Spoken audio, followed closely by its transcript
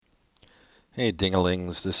Hey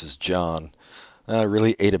dingalings, this is John. I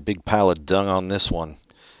really ate a big pile of dung on this one.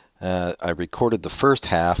 I recorded the first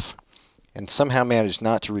half and somehow managed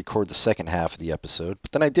not to record the second half of the episode,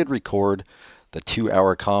 but then I did record the 2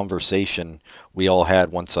 hour conversation we all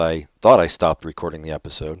had once I thought I stopped recording the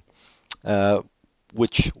episode, uh,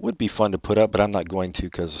 which would be fun to put up, but I'm not going to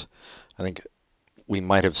because I think we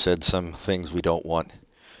might have said some things we don't want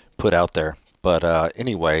put out there. But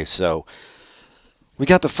anyway, so we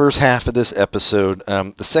got the first half of this episode.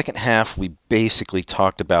 The second half, we basically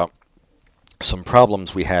talked about some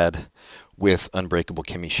problems we had with Unbreakable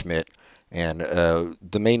Kimmy Schmidt, and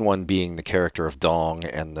the main one being the character of Dong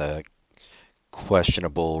and the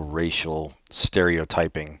questionable racial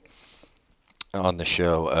stereotyping on the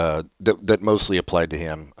show that mostly applied to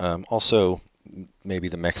him. Also, maybe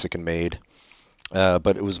the Mexican maid,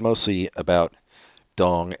 but it was mostly about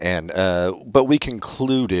Dong, and but we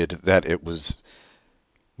concluded that it was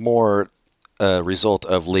more a result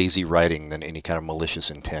of lazy writing than any kind of malicious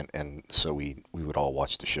intent, and so we would all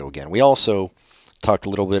watch the show again. We also talked a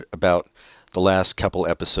little bit about the last couple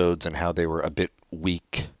episodes and how they were a bit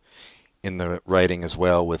weak in the writing as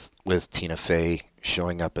well, with Tina Fey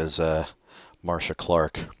showing up as Marcia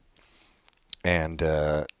Clark, and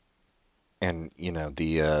you know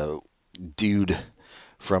the dude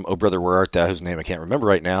from Oh Brother Where Art Thou, whose name I can't remember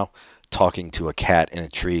right now, talking to a cat in a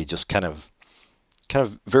tree, just kind of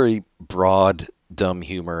very broad, dumb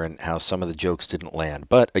humor and how some of the jokes didn't land.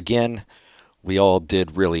 But again, we all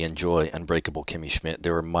did really enjoy Unbreakable Kimmy Schmidt.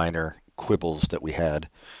 There were minor quibbles that we had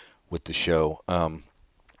with the show,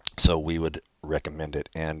 so we would recommend it.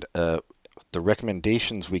 And the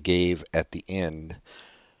recommendations we gave at the end,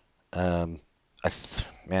 um,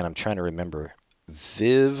 man, I'm trying to remember.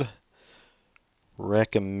 Viv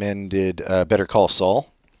recommended Better Call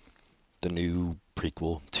Saul, the new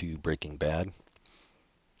prequel to Breaking Bad.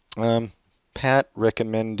 Pat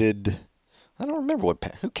recommended. I don't remember what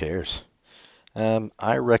Pat. Who cares?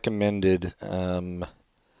 I recommended.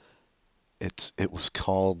 It was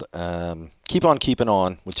called Keep On Keeping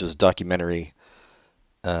On, which is a documentary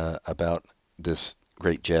about this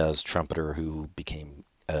great jazz trumpeter who became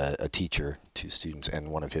a teacher to students, and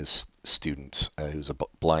one of his students, who's a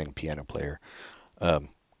blind piano player, um,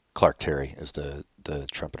 Clark Terry is the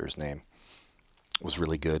trumpeter's name. Was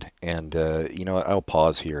really good. And I'll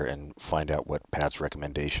pause here and find out what Pat's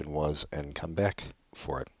recommendation was and come back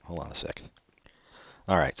for it. Hold on a sec.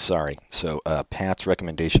 All right, sorry. So Pat's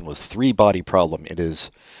recommendation was Three Body Problem. It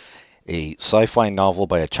is a sci-fi novel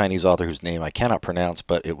by a Chinese author whose name I cannot pronounce,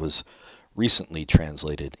 but it was recently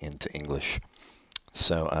translated into English.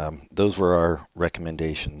 So those were our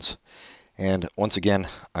recommendations. And once again,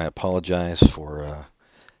 I apologize for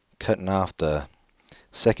cutting off the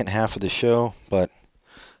second half of the show, but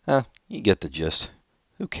you get the gist.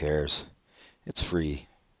 Who cares? It's free.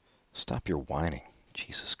 Stop your whining.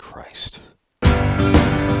 Jesus Christ.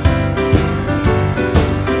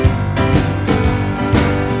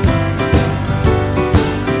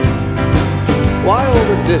 Why all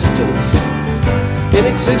the distance? In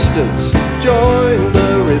existence, join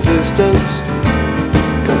the resistance.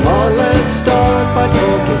 Come on, let's start by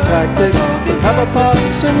talking tactics. Have a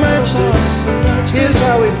pass and match this. Here's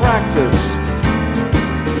how we practice.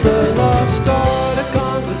 The lost art of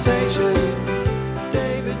conversation.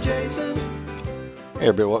 David Jason. Hey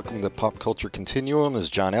everybody, welcome to Pop Culture Continuum. This is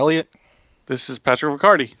John Elliott. This is Patrick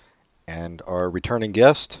Riccardi. And our returning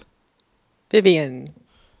guest, Vivian.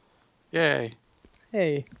 Yay.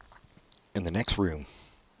 Hey. in the next room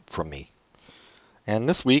from me. And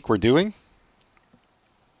this week we're doing...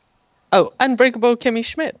 Oh, Unbreakable Kimmy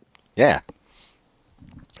Schmidt. Yeah.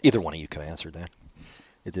 Either one of you could have answered that.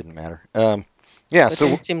 It didn't matter. It So...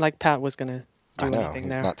 didn't seem like Pat was going to do I know, anything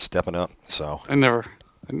he's there. not stepping up, so... I never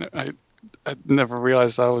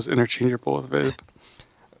realized I was interchangeable with Viv.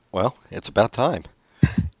 Well, it's about time. You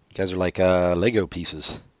guys are like Lego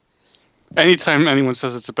pieces. Anytime anyone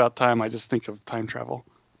says it's about time, I just think of time travel.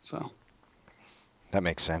 So That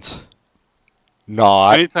makes sense.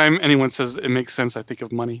 Not. anytime anyone says it makes sense, I think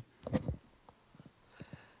of money.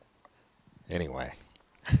 Anyway.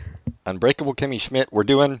 Unbreakable Kimmy Schmidt. We're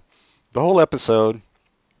doing the whole episode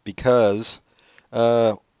because,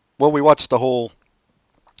 we watched the whole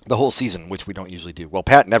season, which we don't usually do. Well,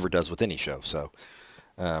 Pat never does with any show, so.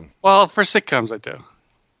 Well, for sitcoms, I do.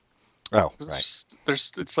 Oh, right.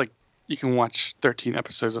 It's like you can watch 13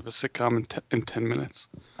 episodes of a sitcom in 10 minutes.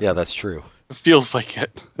 Yeah, that's true. It feels like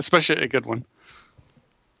it, especially a good one.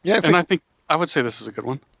 Yeah, I would say this is a good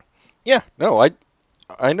one. Yeah, no,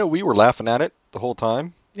 I know we were laughing at it the whole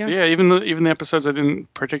time, Yeah, even the episodes I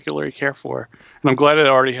didn't particularly care for, and I'm glad it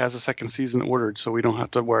already has a second season ordered, so we don't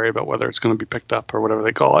have to worry about whether it's going to be picked up or whatever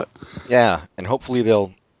they call it. Yeah, and hopefully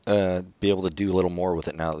they'll be able to do a little more with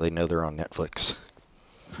it now that they know they're on Netflix.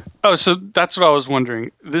 Oh, so that's what I was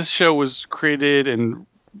wondering. This show was created and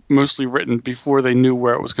mostly written before they knew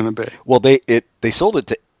where it was going to be. Well, they sold it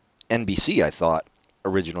to NBC, I thought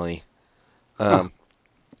originally.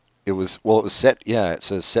 It was set. Yeah, it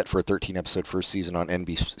says set for a 13 episode first season on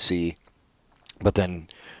NBC, but then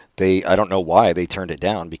I don't know why they turned it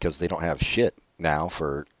down because they don't have shit now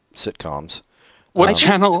for sitcoms. What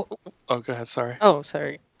channel? Oh, go ahead. Sorry. Oh,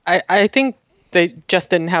 sorry. I think they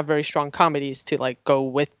just didn't have very strong comedies to like go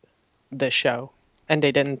with the show, and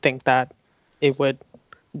they didn't think that it would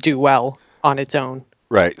do well on its own.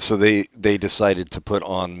 Right. So they decided to put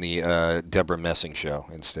on the Deborah Messing show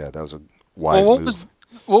instead. That was a wise move.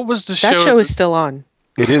 What was the show? That show is still on.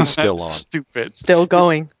 It is still on. Stupid. Still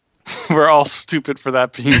going. We're all stupid for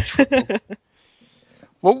that being true.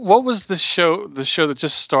 What was the show? The show that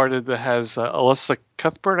just started that has Alyssa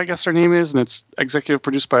Cuthbert, I guess her name is, and it's executive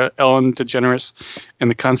produced by Ellen DeGeneres.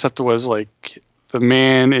 And the concept was like the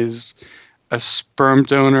man is a sperm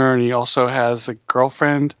donor, and he also has a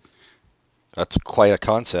girlfriend. That's quite a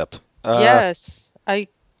concept. Yes, I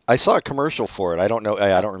saw a commercial for it. I don't know.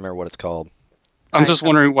 I don't remember what it's called. I'm just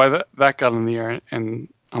wondering why that got in the air and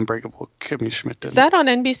Unbreakable Kimmy Schmidt didn't. Is that on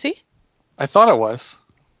NBC? I thought it was.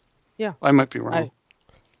 Yeah. I might be wrong.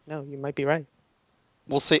 No, you might be right.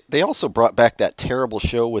 Well, say they also brought back that terrible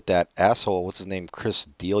show with that asshole. What's his name? Chris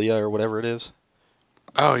D'Elia or whatever it is.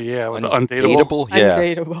 Oh yeah, with the Undateable. Yeah.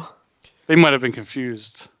 Undateable. They might have been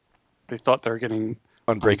confused. They thought they were getting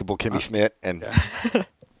Unbreakable Kimmy Schmidt and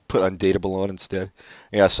put Undateable on instead.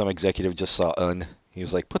 Yeah, some executive just saw He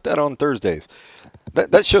was like, put that on Thursdays.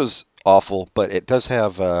 That show's awful, but it does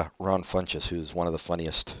have Ron Funches, who's one of the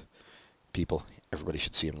funniest people. Everybody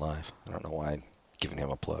should see him live. I don't know why I'm giving him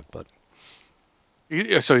a plug, but...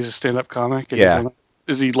 So he's a stand-up comic? Yeah.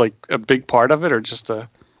 Is he like a big part of it, or just a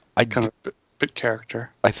kind of bit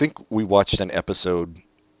character? I think we watched an episode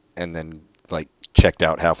and then like checked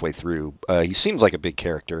out halfway through. He seems like a big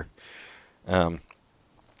character, but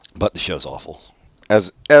the show's awful,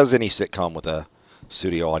 as any sitcom with a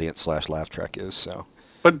studio audience / laugh track is. So,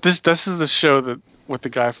 but this is the show that with the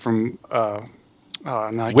guy from now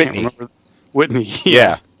I Whitney. can't remember. Whitney.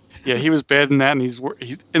 Yeah. Yeah, he was bad in that, and he's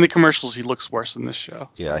in the commercials. He looks worse in this show.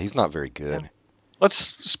 So. Yeah, he's not very good. Let's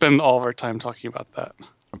spend all of our time talking about that.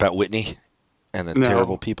 About Whitney and the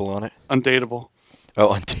terrible people on it. Undateable. Oh,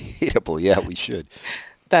 Undateable. Yeah, we should.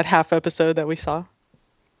 That half episode that we saw.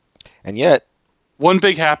 And yet, One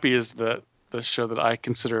Big Happy is the show that I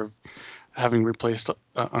consider having replaced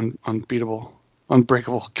Unbreakable.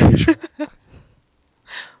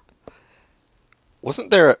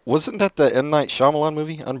 wasn't that the M. Night Shyamalan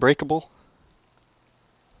movie, Unbreakable?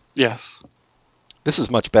 Yes. This is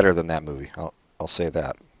much better than that movie. I'll say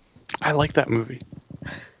that. I like that movie.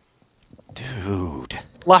 Dude.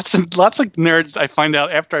 Lots of nerds I find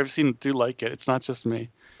out after I've seen it do like it. It's not just me.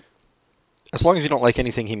 As long as you don't like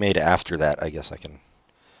anything he made after that, I guess I can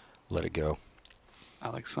let it go. I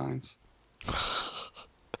like Signs.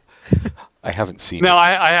 I haven't seen No, it.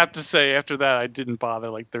 I have to say after that I didn't bother.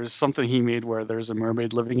 Like there's something he made where there's a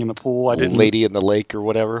mermaid living in a pool. I didn't. Lady in the Lake or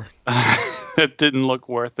whatever. It didn't look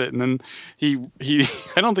worth it. And then he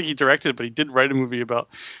I don't think he directed it, but he did write a movie about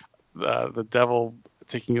the devil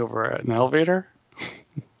taking over an elevator.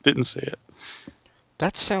 Didn't see it.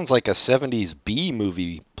 That sounds like a 70s B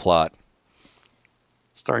movie plot.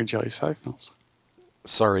 Starring Jelly Seinfeld.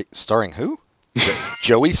 Sorry, starring who?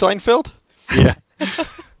 Joey Seinfeld? Yeah.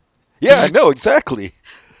 Yeah, no, exactly.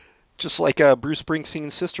 Just like Bruce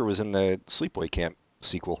Springsteen's sister was in the Sleepaway Camp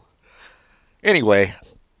sequel. Anyway,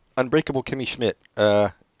 Unbreakable Kimmy Schmidt.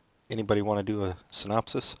 Anybody want to do a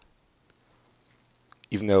synopsis?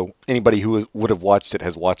 Even though anybody who would have watched it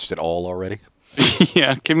has watched it all already.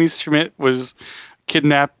 Yeah, Kimmy Schmidt was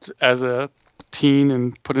kidnapped as a teen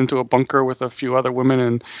and put into a bunker with a few other women,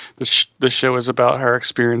 and the show is about her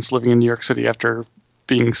experience living in New York City after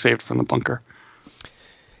being saved from the bunker.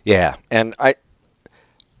 Yeah, and I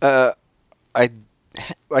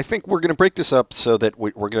think we're going to break this up so that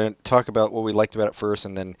we're going to talk about what we liked about it first,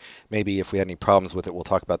 and then maybe if we had any problems with it, we'll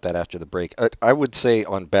talk about that after the break. I would say,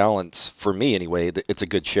 on balance, for me anyway, that it's a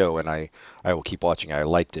good show, and I will keep watching. I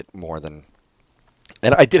liked it more than...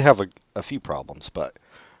 And I did have a few problems, but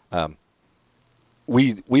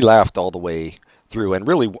we laughed all the way through, and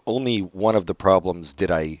really only one of the problems did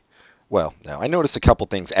I... Well, no, I noticed a couple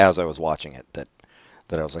things as I was watching it that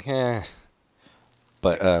I was like, eh.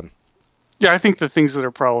 But Yeah, I think the things that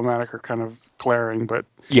are problematic are kind of glaring, but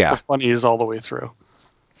Yeah. the funny is all the way through.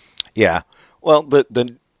 Yeah. Well,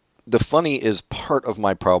 the funny is part of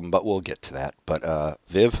my problem, but we'll get to that. But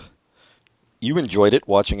Viv, you enjoyed it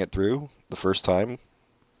watching it through the first time?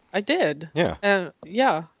 I did. Yeah.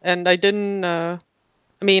 Yeah, and I didn't. I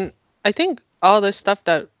mean, I think all the stuff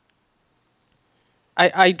that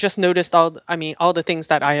I just noticed all the things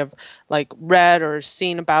that I have like read or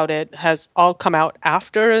seen about it has all come out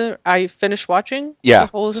after I finished watching Yeah.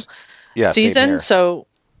 the whole Yeah, same season. here. So,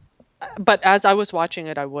 but as I was watching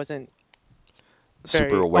it, I wasn't Super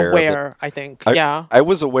very aware of it. I think. I, Yeah. I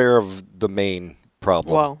was aware of the main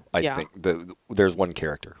problem. Well, I yeah. think there's one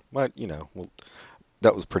character, but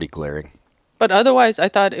that was pretty glaring. But otherwise, I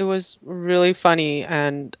thought it was really funny,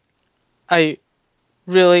 and I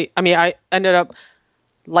I ended up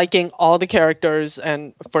liking all the characters,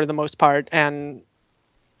 and for the most part, and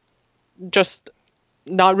just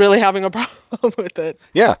not really having a problem with it.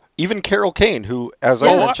 Yeah, even Carol Kane, who, as I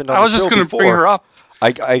Oh, mentioned on I the was just show going to before, bring her up.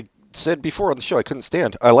 I said before on the show I couldn't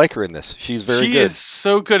stand. I like her in this. She's very She good. is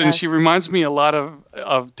so good, and she Yes. reminds me a lot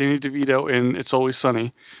of Danny DeVito in It's Always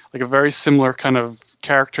Sunny, like a very similar kind of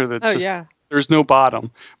character that's Oh just yeah. there's no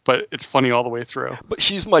bottom, but it's funny all the way through. But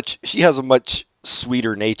she has a much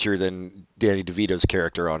sweeter nature than Danny DeVito's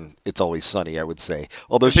character on It's Always Sunny, I would say.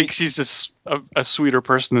 Although I think she's just a sweeter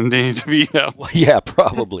person than Danny DeVito. yeah,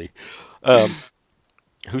 probably.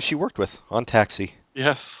 Who she worked with on Taxi.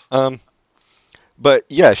 Yes. But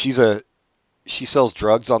yeah, she sells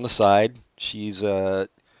drugs on the side. She's a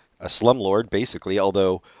slumlord, basically,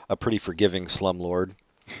 although a pretty forgiving slumlord.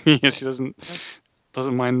 Yeah, she doesn't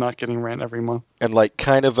mind not getting rent every month. And like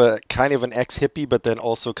kind of an ex-hippie, but then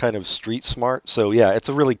also kind of street smart. So yeah, it's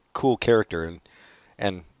a really cool character,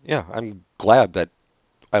 and yeah, I'm glad that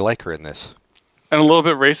I like her in this. And a little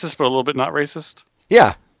bit racist, but a little bit not racist.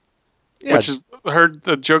 Yeah, yeah, Which is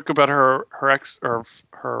the joke about her ex or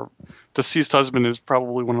her deceased husband is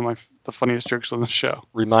probably one of the funniest jokes on the show.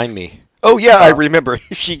 remind me. Oh yeah, I remember.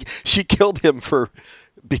 She killed him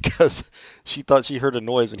because she thought she heard a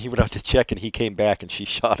noise and he went out to check and he came back and she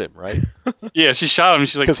shot him, right? Yeah, she shot him.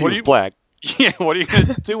 She's like, Because he "What was are you? black. Yeah, what are you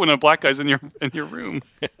gonna do when a black guy's in your room?"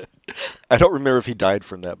 I don't remember if he died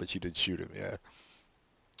from that, but she did shoot him.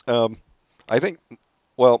 Yeah. I think.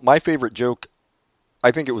 Well, my favorite joke. I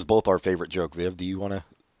think it was both our favorite joke. Viv, do you want to?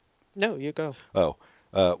 No, you go. Oh,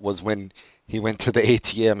 was when he went to the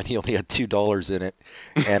ATM and he only had $2 in it,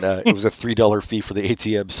 and it was a $3 fee for the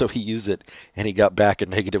ATM, so he used it and he got back a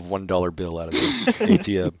negative $1 bill out of the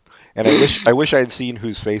ATM. And I wish I had seen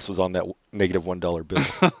whose face was on that negative $1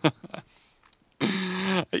 bill.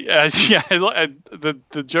 Yeah.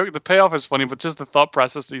 The joke, the payoff is funny, but just the thought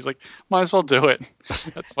process. He's like, might as well do it.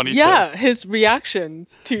 That's funny. Yeah, his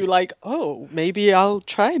reactions to like, oh, maybe I'll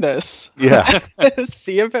try this. Yeah.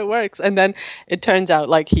 See if it works. And then it turns out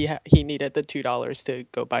like he needed the $2 to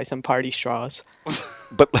go buy some party straws.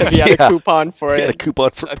 But He had a coupon for he it. had a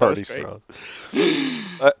coupon for That party was great. straws.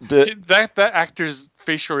 That actor's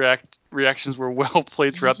facial reactions were well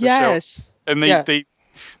played throughout the show, Yes. and Yeah.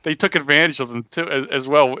 they took advantage of them too as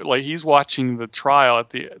well. Like he's watching the trial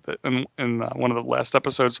at in one of the last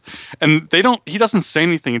episodes, and he doesn't say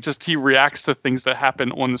anything. It's just he reacts to things that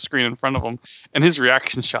happen on the screen in front of him, and his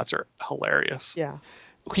reaction shots are hilarious. Yeah.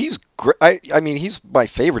 He's great. I mean, he's my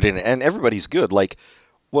favorite in it, and everybody's good. Like,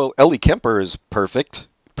 well, Ellie Kemper is perfectly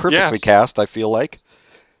Yes. cast. I feel like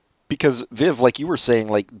because Viv, like you were saying,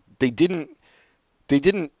 like she didn't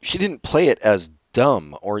play it as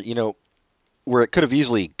dumb or where it could have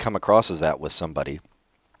easily come across as that with somebody.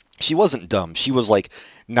 She wasn't dumb. She was like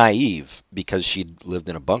naive because she'd lived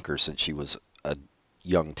in a bunker since she was a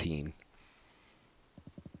young teen.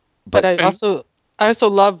 But I also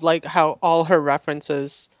love like how all her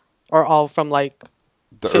references are all from like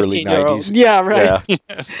the early 15-year-old. 90s. Yeah, right. Yeah.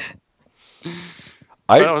 Yes.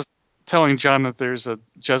 I was telling John that there's a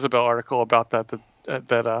Jezebel article about that the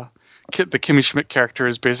Kimmy Schmidt character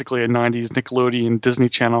is basically a 90s Nickelodeon Disney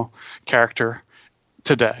Channel character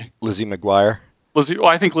today. Lizzie McGuire.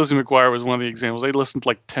 I think Lizzie McGuire was one of the examples. They listened to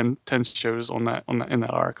like 10 shows in that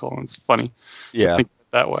article, and it's funny. Yeah. To think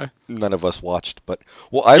that way. None of us watched, but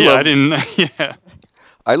I didn't. Yeah.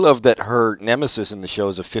 I love that her nemesis in the show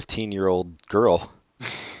is a 15-year-old girl.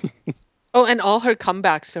 Oh, and all her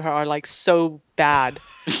comebacks to her are like so bad.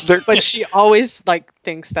 They're- But she always like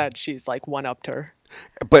thinks that she's like one-upped her.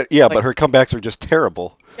 but her comebacks are just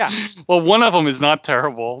terrible. Yeah. Well, one of them is not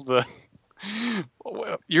terrible.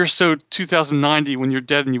 You're so 2090 when you're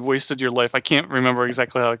dead and you've wasted your life. I can't remember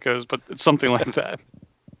exactly how it goes, but it's something like that.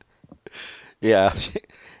 Yeah.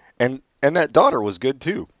 And that daughter was good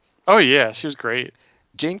too. Oh yeah, she was great.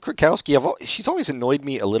 Jane Krakowski, she's always annoyed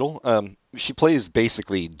me a little. She plays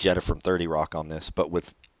basically Jetta from 30 Rock on this, but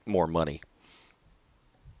with more money.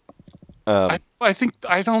 I think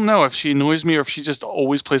I don't know if she annoys me or if she just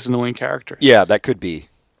always plays annoying characters. Yeah, that could be.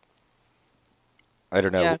 I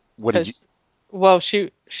don't know. Yeah, What did you? Well,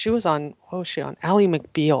 she was on. What was she on? Ally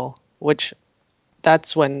McBeal, which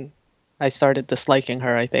that's when I started disliking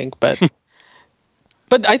her, I think. But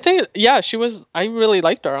but I think she was. I really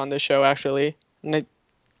liked her on this show actually, and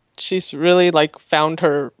she's really like found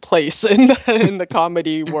her place in the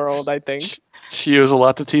comedy world. I think she owes a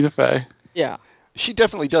lot to Tina Fey. Yeah. She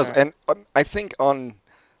definitely does, Sure. and I think on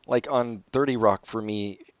 30 Rock for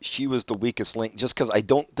me, she was the weakest link, just because I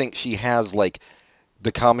don't think she has like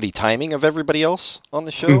the comedy timing of everybody else on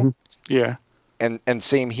the show. Mm-hmm. Yeah. And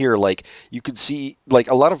same here, like you could see like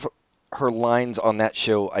a lot of her lines on that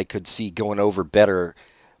show I could see going over better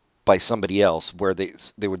by somebody else, where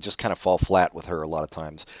they would just kind of fall flat with her a lot of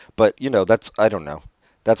times. But that's, I don't know.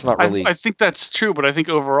 That's not really. I think that's true, but I think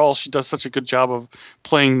overall she does such a good job of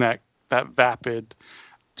playing that vapid,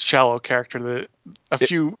 shallow character that a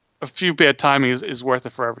few bad timing is worth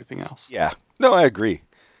it for everything else. Yeah. No, I agree.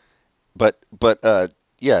 But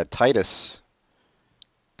yeah, Titus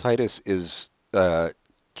is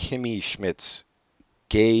Kimmy Schmidt's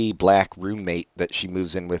gay black roommate that she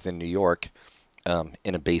moves in with in New York,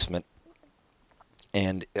 in a basement.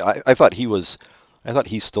 And I thought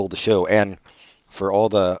he stole the show. And for all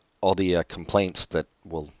the complaints that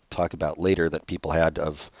we'll talk about later that people had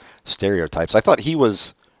of stereotypes, I thought he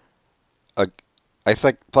was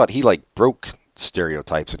thought he like broke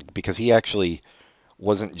stereotypes, because he actually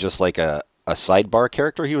wasn't just like a sidebar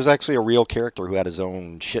character. He was actually a real character who had his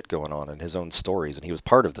own shit going on and his own stories, and he was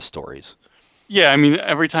part of the stories. Yeah, I mean,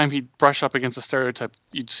 every time he'd brush up against a stereotype,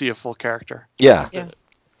 you'd see a full character. Yeah.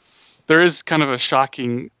 There is kind of a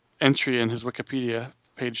shocking entry in his Wikipedia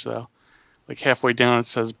page, though. Like halfway down, it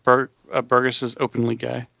says Burgess is openly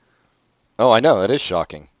gay. Oh, I know, that is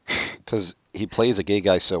shocking, because he plays a gay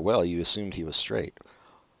guy so well, you assumed he was straight.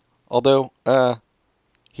 Although,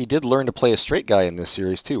 he did learn to play a straight guy in this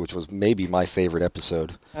series too, which was maybe my favorite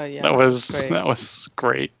episode. Oh yeah. That was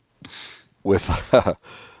great. With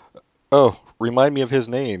remind me of his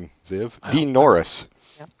name, Viv. Dean Norris.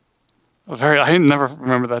 I never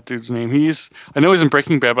remember that dude's name. I know he's in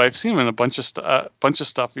Breaking Bad, but I've seen him in a bunch of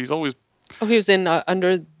stuff. He's always. Oh, he was in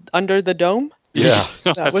Under the Dome. Yeah,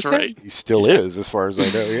 that's was right. He still is, as far as I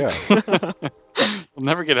know. Yeah. We'll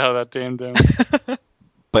never get out of that damn dome.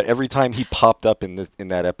 But every time he popped up in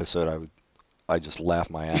that episode, I just laughed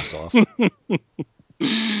my ass off.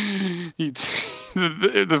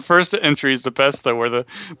 The first entry is the best though, where the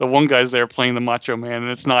one guy's there playing the Macho Man, and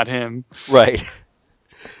it's not him. Right.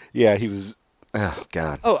 Yeah, he was. Oh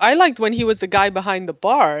God. Oh, I liked when he was the guy behind the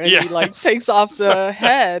bar and he like takes off the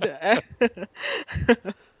head.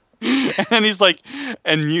 And he's like,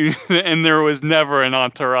 and there was never an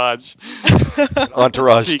Entourage.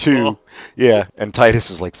 Entourage 2. Yeah, and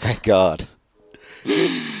Titus is like, thank God.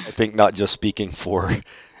 I think not just speaking for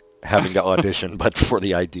having to audition, but for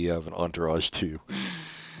the idea of an Entourage 2.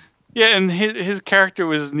 Yeah, and his character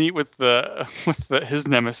was neat with his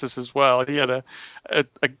nemesis as well. He had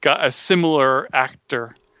a similar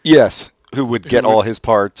actor. Yes, who would get all his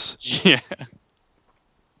parts. Yeah.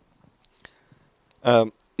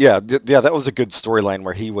 Yeah, that was a good storyline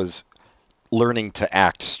where he was learning to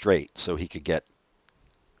act straight so he could get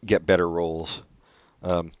better roles.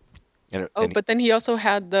 But then he also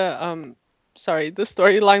had the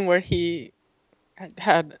storyline where he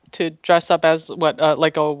had to dress up as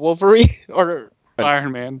like a Wolverine or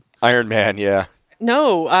Iron Man. Iron Man, yeah.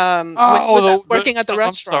 No, working at the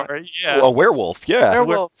restaurant. I'm sorry, yeah. A werewolf, yeah.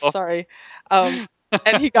 Werewolf, sorry. And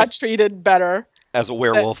he got treated better as a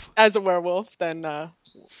werewolf. Than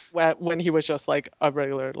when he was just like a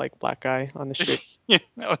regular like black guy on the street. Yeah,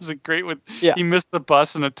 that was a great one. Yeah. He missed the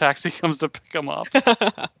bus and the taxi comes to pick him up.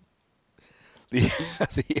 That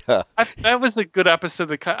was a good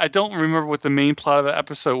episode. I don't remember what the main plot of the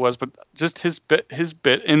episode was, but just his bit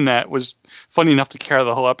in that was funny enough to carry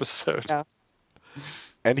the whole episode. Yeah.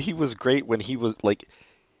 And he was great when he was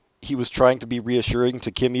trying to be reassuring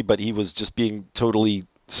to Kimmy, but he was just being totally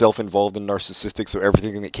self-involved and narcissistic, so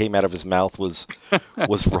everything that came out of his mouth was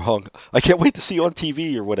wrong. I can't wait to see you on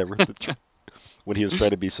TV or whatever, when he was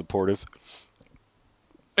trying to be supportive.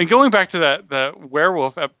 And going back to that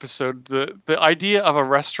werewolf episode, the idea of a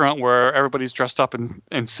restaurant where everybody's dressed up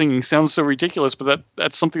and singing sounds so ridiculous, but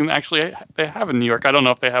that's something that actually they have in New York. I don't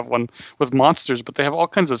know if they have one with monsters, but they have all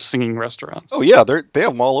kinds of singing restaurants. Oh yeah, they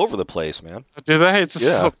have them all over the place, man. Do they? It's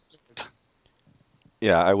so absurd.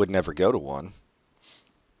 Yeah, I would never go to one.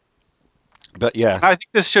 But yeah, I think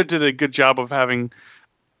this show did a good job of having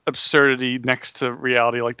absurdity next to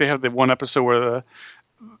reality. Like they have the one episode where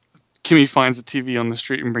Kimmy finds a TV on the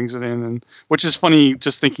street and brings it in, and which is funny.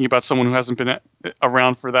 Just thinking about someone who hasn't been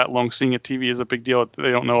around for that long, seeing a TV is a big deal. They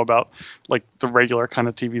don't know about like the regular kind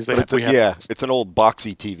of TVs they but we have. yeah, it's an old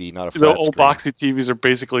boxy TV, not a The flat old screen. boxy TVs are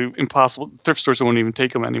basically impossible. Thrift stores won't even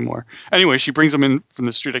take them anymore. Anyway, she brings them in from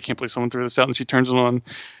the street. I can't believe someone threw this out, and she turns them on,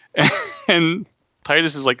 and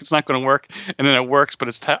Titus is like, "It's not going to work," and then it works, but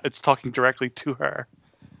it's talking directly to her.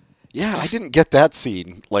 Yeah, I didn't get that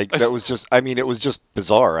scene. Like that was just. I mean, it was just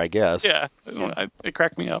bizarre, I guess. Yeah, it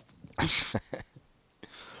cracked me up.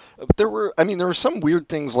 There were some weird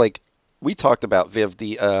things. Like we talked about, Viv,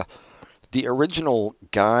 the original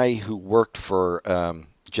guy who worked for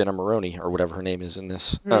Jenna Maroney or whatever her name is in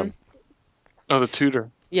this. Oh, the tutor.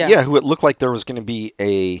 Yeah. Who it looked like there was going to be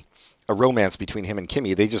a romance between him and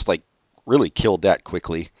Kimmy. They just like really killed that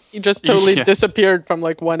quickly. He just totally Yeah. disappeared from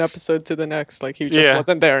like one episode to the next. Like he just Yeah.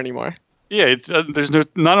 wasn't there anymore. Yeah, it's there's no.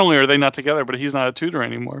 Not only are they not together, but he's not a tutor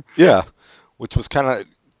anymore. Yeah, which was kind of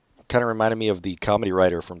reminded me of the comedy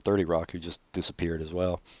writer from 30 Rock who just disappeared as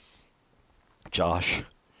well. Josh.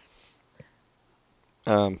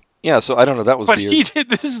 Yeah, so I don't know. That was But weird. he did.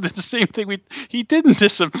 This is the same thing. He didn't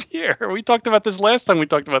disappear. We talked about this last time we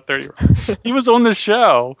talked about 30 Rock. He was on the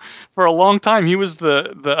show for a long time. He was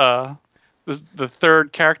the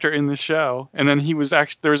third character in the show, and then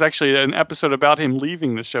there was actually an episode about him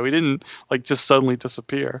leaving the show. He didn't like just suddenly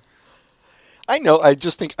disappear. I know. I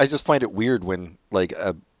just find it weird when like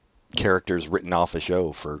a character's written off a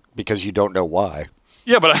show because you don't know why.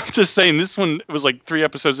 Yeah, but I'm just saying this one was like 3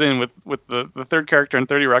 episodes in with the third character in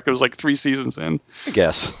 30 Rock. It was like 3 seasons in. I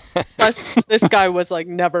guess. Plus, this guy was like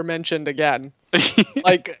never mentioned again.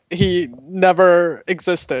 Like he never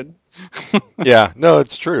existed. Yeah. No,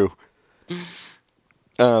 it's true.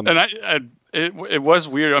 And it was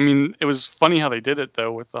weird. I mean, it was funny how they did it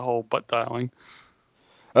though with the whole butt dialing.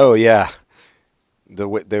 Oh yeah. The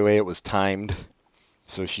way it was timed,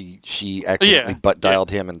 so she accidentally butt dialed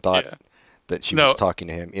him and thought that she was talking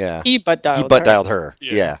to him. Yeah. He butt dialed. He butt dialed her.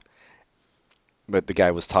 Yeah. Yeah. But the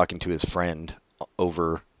guy was talking to his friend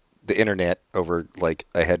over the internet, over like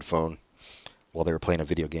a headphone, while they were playing a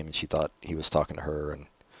video game, and she thought he was talking to her, and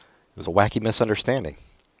it was a wacky misunderstanding.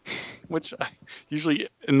 Which usually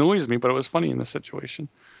annoys me, but it was funny in this situation.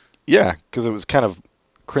 Yeah, because it was kind of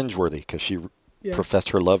cringeworthy, because she professed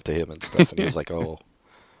her love to him and stuff, and he was like, "Oh,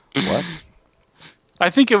 what?" I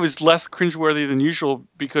think it was less cringeworthy than usual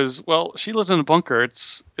because, well, she lived in a bunker.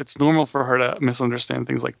 It's normal for her to misunderstand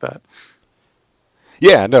things like that.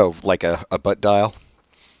 Yeah, no, like a butt dial.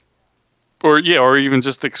 Or even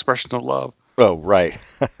just the expression of love. Oh, right.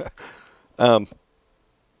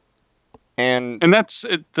 And that's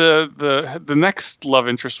it, the next love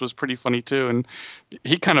interest was pretty funny too, and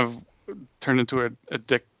he kind of turned into a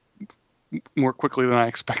dick more quickly than I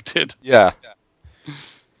expected. Yeah.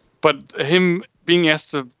 But him being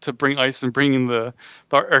asked to bring ice and bringing the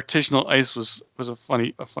artisanal ice was a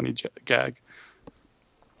funny gag.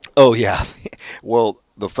 Oh yeah. Well,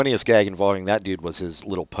 the funniest gag involving that dude was his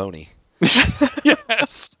little pony.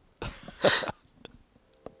 Yes.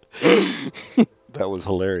 That was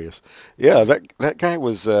hilarious. Yeah, that guy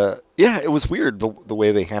was. It was weird the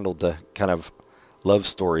way they handled the kind of love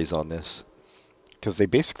stories on this, because they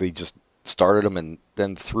basically just started them and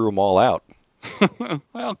then threw them all out.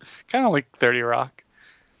 Well, kind of like 30 Rock.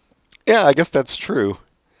 Yeah, I guess that's true.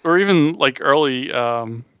 Or even like early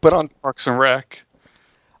but on Parks and Rec.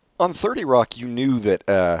 On 30 Rock, you knew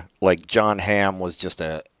that like John Hamm was just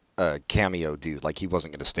a cameo dude. Like he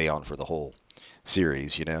wasn't going to stay on for the whole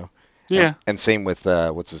series, you know? Yeah. And same with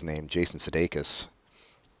what's his name, Jason Sudeikis.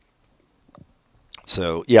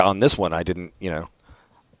 So yeah, on this one, I didn't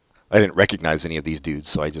recognize any of these dudes,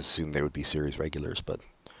 so I just assumed they would be series regulars. But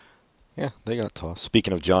yeah, they got tossed.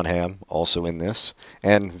 Speaking of John Hamm, also in this,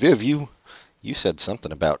 and Viv, you said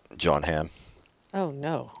something about John Hamm. Oh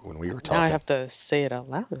no! When we were talking, now I have to say it out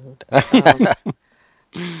loud.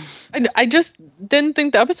 I just didn't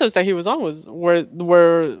think the episodes that he was on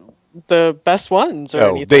were the best ones or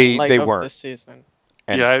anything they of weren't this season.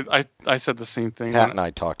 And yeah, I said the same thing. Pat and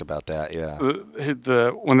I talked about that. Yeah,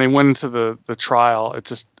 when they went into the trial,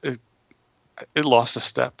 it lost a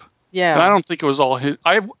step. Yeah, and I don't think it was all his.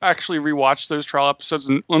 I actually rewatched those trial episodes,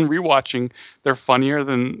 and when rewatching, they're funnier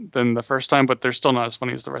than the first time, but they're still not as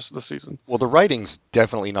funny as the rest of the season. Well, the writing's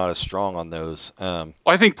definitely not as strong on those.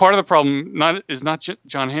 I think part of the problem is not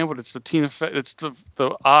John Hamm, but it's the Tina Fey. It's the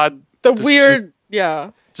odd, weird,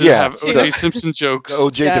 yeah. To have O.J. Simpson jokes. The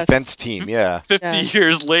O.J. defense team, yeah. 50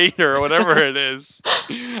 years later, or whatever it is.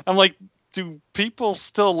 I'm like, do people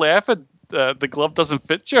still laugh the glove doesn't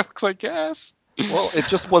fit jokes, I guess. Well, it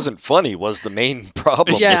just wasn't funny. Was the main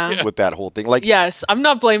problem Yeah. with that whole thing? Like, Yes, I'm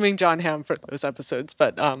not blaming John Hamm for those episodes,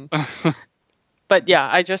 but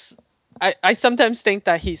yeah, I sometimes think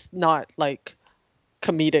that he's not like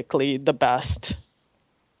comedically the best.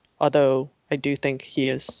 Although I do think he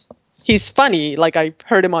is. He's funny. Like I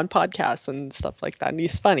heard him on podcasts and stuff like that, and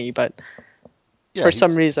he's funny. But yeah, for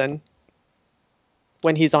some reason,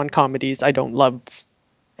 when he's on comedies, I don't love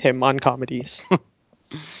him on comedies.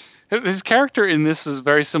 His character in this is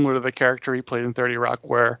very similar to the character he played in 30 Rock,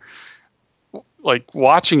 where, like,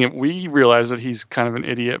 watching it, we realize that he's kind of an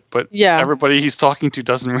idiot, but Yeah. everybody he's talking to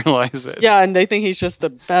doesn't realize it. Yeah, and they think he's just the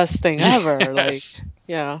best thing ever. Yes. Like,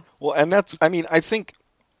 yeah. Well, and that's, I mean, I think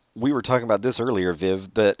we were talking about this earlier,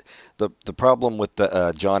 Viv, that the problem with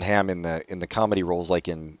the John Hamm in the comedy roles, like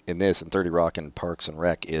in this, in 30 Rock and Parks and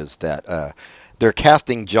Rec, is that they're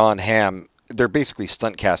casting John Hamm. They're basically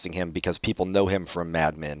stunt casting him because people know him from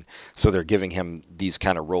Mad Men, so they're giving him these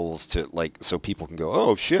kind of roles to like so people can go,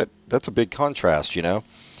 oh shit, that's a big contrast, you know.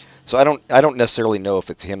 So I don't necessarily know if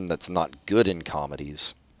it's him that's not good in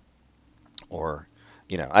comedies, or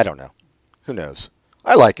you know, I don't know. Who knows?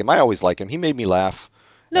 I like him. I always like him. He made me laugh.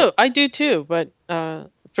 No, I do too, but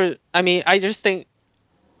I just think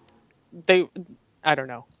I don't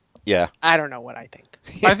know. Yeah. I don't know what I think.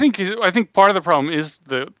 I think part of the problem is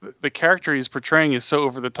the character he's portraying is so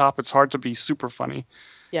over the top. It's hard to be super funny.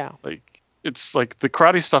 Yeah. Like it's like the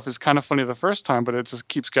karate stuff is kind of funny the first time, but it just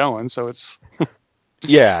keeps going. So it's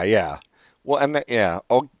Yeah. Well, and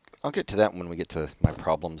I'll get to that when we get to my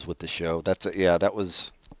problems with the show. That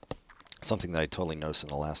was something that I totally noticed in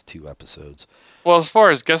the last 2 episodes. well, as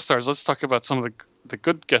far as guest stars, let's talk about some of the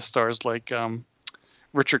good guest stars like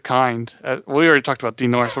Richard Kind. We already talked about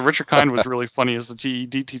Dean Norris, but Richard Kind was really funny as the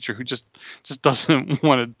GED teacher who just doesn't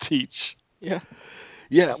want to teach. Yeah.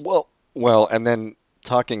 Yeah, well, and then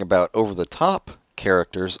talking about over the top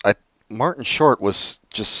characters, Martin Short was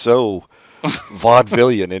just so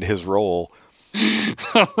vaudevillian in his role.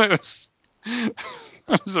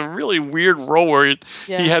 It was a really weird role where he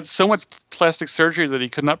Yeah. had so much plastic surgery that he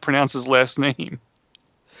could not pronounce his last name,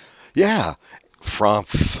 Yeah,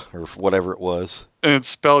 Frumpf or whatever it was. and it's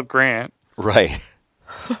spelled Grant. Right.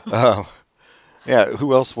 Yeah,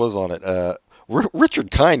 who else was on it?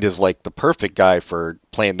 Richard Kind is like the perfect guy for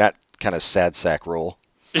playing that kind of sad sack role.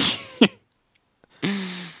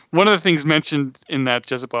 One of the things mentioned in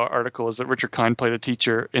that Jezebel article is that Richard Kind played a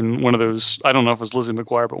teacher in one of those, I don't know if it was Lizzie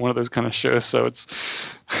McGuire, but one of those kind of shows. So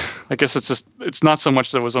I guess it's not so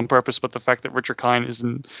much that it was on purpose, but the fact that Richard Kind is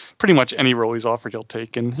in pretty much any role he's offered, he'll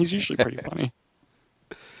take, and he's usually pretty funny.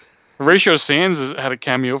 Horatio Sands had a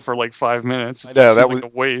cameo for like 5 minutes. I know, It that seemed was-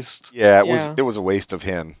 like a waste. Yeah, Yeah. it was a waste of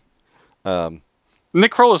him.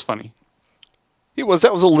 Nick Kroll is funny. That was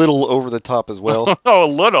a little over the top as well. Oh, a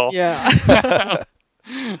little. Yeah.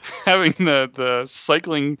 Having the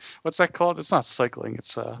cycling, what's that called? It's not cycling.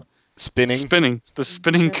 It's Spinning. spinning. The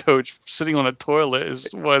spinning coach sitting on a toilet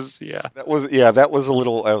was That was a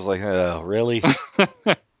little. I was like, oh, really?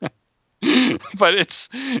 But it's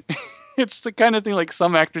the kind of thing like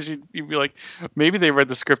some actors you'd be like, maybe they read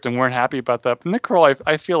the script and weren't happy about that. But Nick Kroll,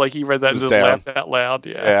 I feel like he read that and Was just down. laughed out loud.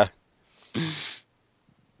 Yeah. Yeah.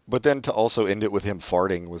 But then to also end it with him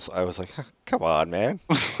farting I was like, come on, man.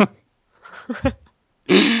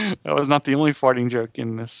 That was not the only farting joke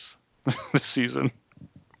in this season.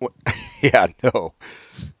 What? Yeah, no.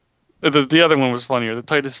 The other one was funnier. The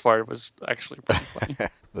Titus fart was actually pretty funny.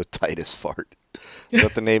 The Titus fart. Is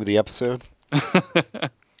that the name of the episode?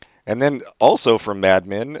 And then also from Mad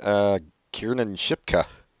Men, Kiernan Shipka,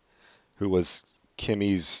 who was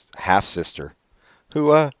Kimmy's half sister,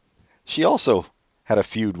 who she also had a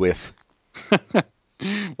feud with.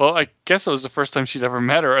 Well, I guess it was the first time she'd ever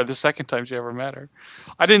met her, or the second time she ever met her.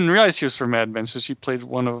 I didn't realize she was from Mad Men, so she played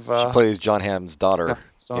one of She plays John Hamm's daughter.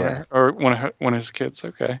 Yeah. or one of his kids.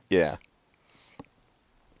 Okay. Yeah.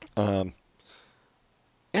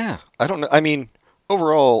 Yeah, I don't know. I mean,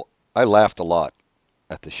 overall, I laughed a lot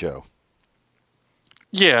at the show.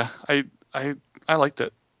 Yeah, I liked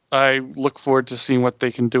it. I look forward to seeing what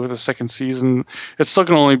they can do with the second season. It's still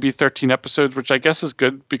going to only be 13 episodes, which I guess is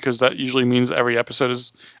good because that usually means every episode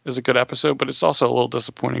is a good episode, but it's also a little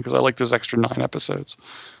disappointing because I like those extra 9 episodes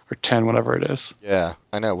or 10, whatever it is. Yeah,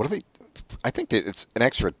 I know. What do they? I think that it's an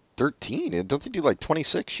extra 13. Don't they do like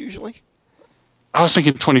 26 usually? I was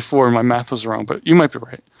thinking 24 and my math was wrong, but you might be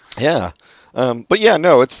right. Yeah. But yeah,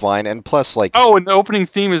 no, it's fine. And plus, like, Oh, and the opening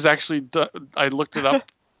theme is actually, I looked it up.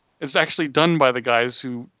 It's actually done by the guys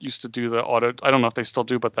who used to do the auto. I don't know if they still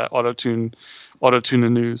do, but that auto tune the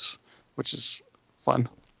news, which is fun.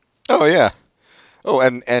 oh yeah. Oh,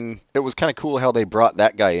 and it was kind of cool how they brought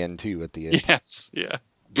that guy in too at the end. Yes, yeah.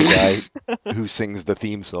 The guy who sings the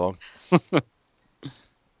theme song.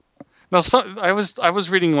 Now, I was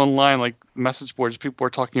reading online, like message boards, people were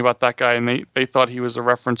talking about that guy, and they thought he was a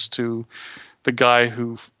reference to the guy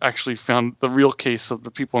who actually found the real case of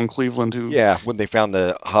the people in Cleveland who. Yeah, when they found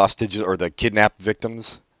the hostages or the kidnapped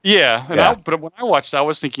victims. Yeah, and Yeah. but when I watched, I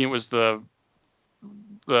was thinking it was the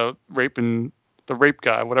rape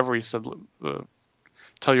guy, whatever he said.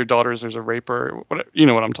 Tell your daughters there's a raper. What, you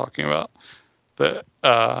know what I'm talking about? The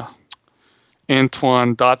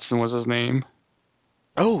Antoine Dotson was his name.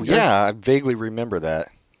 Oh yeah, I vaguely remember that.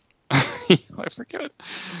 I forget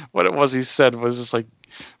what it was he said. Was just like,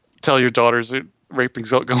 tell your daughters that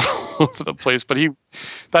raping's going all over the place. But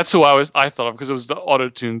that's who I thought of, because it was the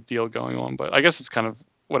auto-tune deal going on. But I guess it's kind of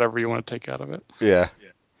whatever you want to take out of it. Yeah.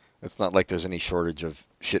 It's not like there's any shortage of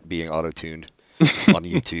shit being auto-tuned on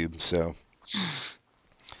YouTube, so.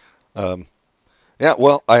 Yeah,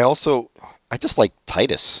 well, I just like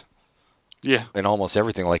Titus Yeah. in almost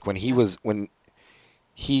everything. Like when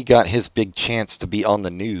he got his big chance to be on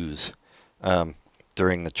the news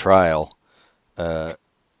during the trial,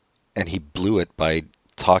 and he blew it by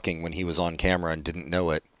talking when he was on camera and didn't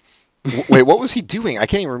know it. Wait, what was he doing? I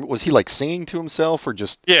can't even remember. Was he like singing to himself or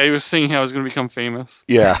just? Yeah, he was singing how he was going to become famous.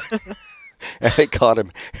 Yeah, and it caught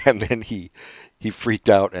him, and then he freaked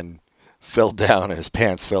out and fell down, and his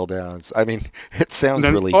pants fell down. I mean, it sounds And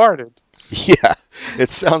then really. farted. Yeah,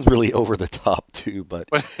 it sounds really over the top too, but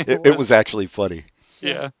But it was actually funny.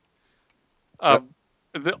 Yeah.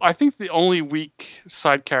 I think the only weak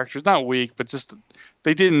side characters, not weak, but just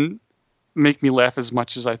they didn't make me laugh as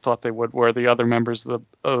much as I thought they would, were the other members of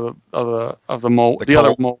the mole, the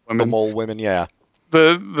other mole women. The mole women, yeah.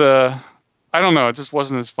 The I don't know, it just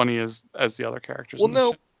wasn't as funny as the other characters. Well, in the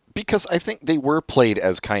no, show. because I think they were played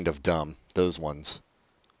as kind of dumb, those ones.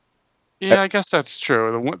 Yeah, I guess that's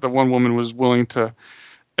true. The one woman was willing to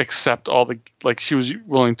accept all the, like, she was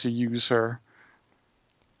willing to use her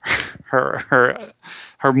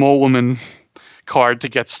mole woman card to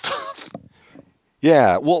get stuff.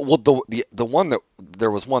 Yeah, well, the one that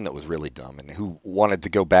there was one that was really dumb and who wanted to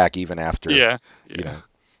go back even after. Yeah. You know.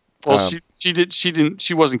 Well,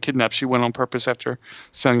 she wasn't kidnapped. She went on purpose after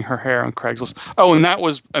selling her hair on Craigslist. Oh, and that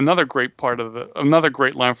was another great another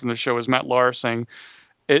great line from the show is Matt Lauer saying,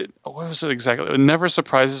 what was it exactly? It never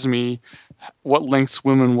surprises me what lengths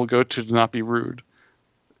women will go to not be rude.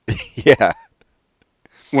 Yeah.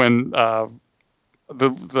 When the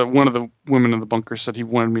one of the women in the bunker said he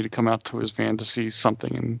wanted me to come out to his van to see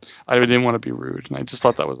something, and I didn't want to be rude, and I just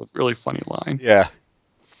thought that was a really funny line. Yeah.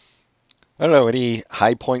 I don't know, any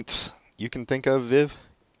high points you can think of, Viv,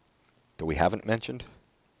 that we haven't mentioned?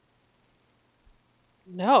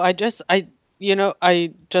 No, I just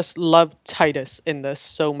love Titus in this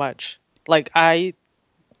so much. Like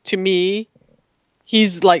to me,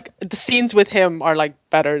 he's like, the scenes with him are like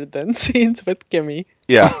better than scenes with Kimmy.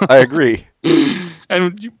 Yeah, I agree.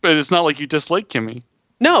 But it's not like you dislike Kimmy.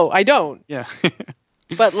 No, I don't. Yeah.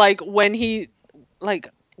 But like when he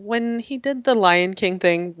did the Lion King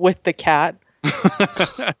thing with the cat,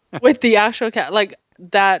 with the actual cat, like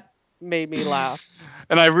that made me laugh.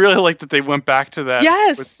 And I really like that they went back to that.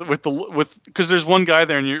 Yes. Because there's one guy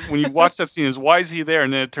there, and when you watch that scene, is why is he there?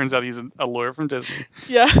 And then it turns out he's a lawyer from Disney.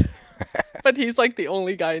 Yeah. But he's like the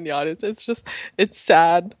only guy in the audience. It's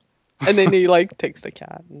sad. And then he like takes the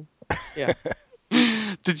cat. And, yeah.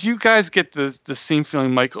 Did you guys get the same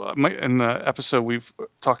feeling, Michael? In the episode we've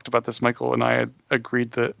talked about this, Michael and I had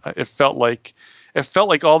agreed that it felt like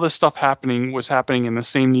all this stuff was happening in the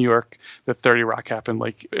same New York that 30 Rock happened.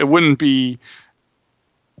 Like it wouldn't be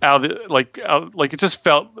like it just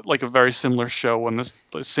felt like a very similar show on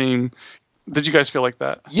the same. Did you guys feel like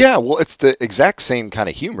that? Yeah, well, it's the exact same kind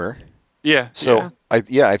of humor. Yeah. So I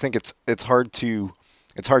think it's hard to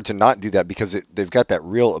not do that because they've got that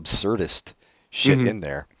real absurdist shit in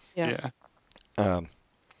there. Yeah.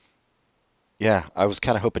 Yeah, I was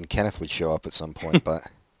kind of hoping Kenneth would show up at some point, but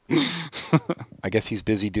I guess he's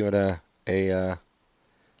busy doing a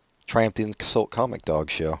Triumph the Insult Comic Dog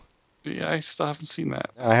show. Yeah, I still haven't seen that.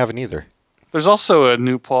 I haven't either. There's also a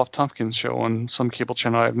new Paul F. Tompkins show on some cable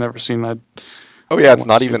channel I've never seen. Oh yeah, it's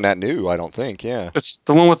not even that new, I don't think. Yeah. It's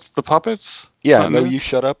the one with the puppets? Yeah, No You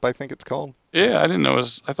Shut Up, I think it's called. Yeah, I didn't know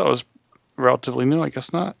I thought it was relatively new. I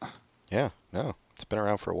guess not. Yeah, no, it's been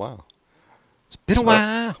around for a while. It's been a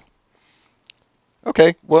while.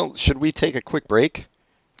 Okay, well, should we take a quick break?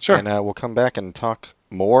 Sure. And we'll come back and talk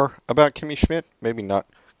more about Kimmy Schmidt. Maybe not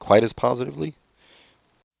quite as positively.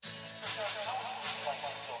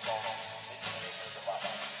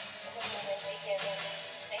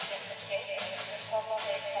 I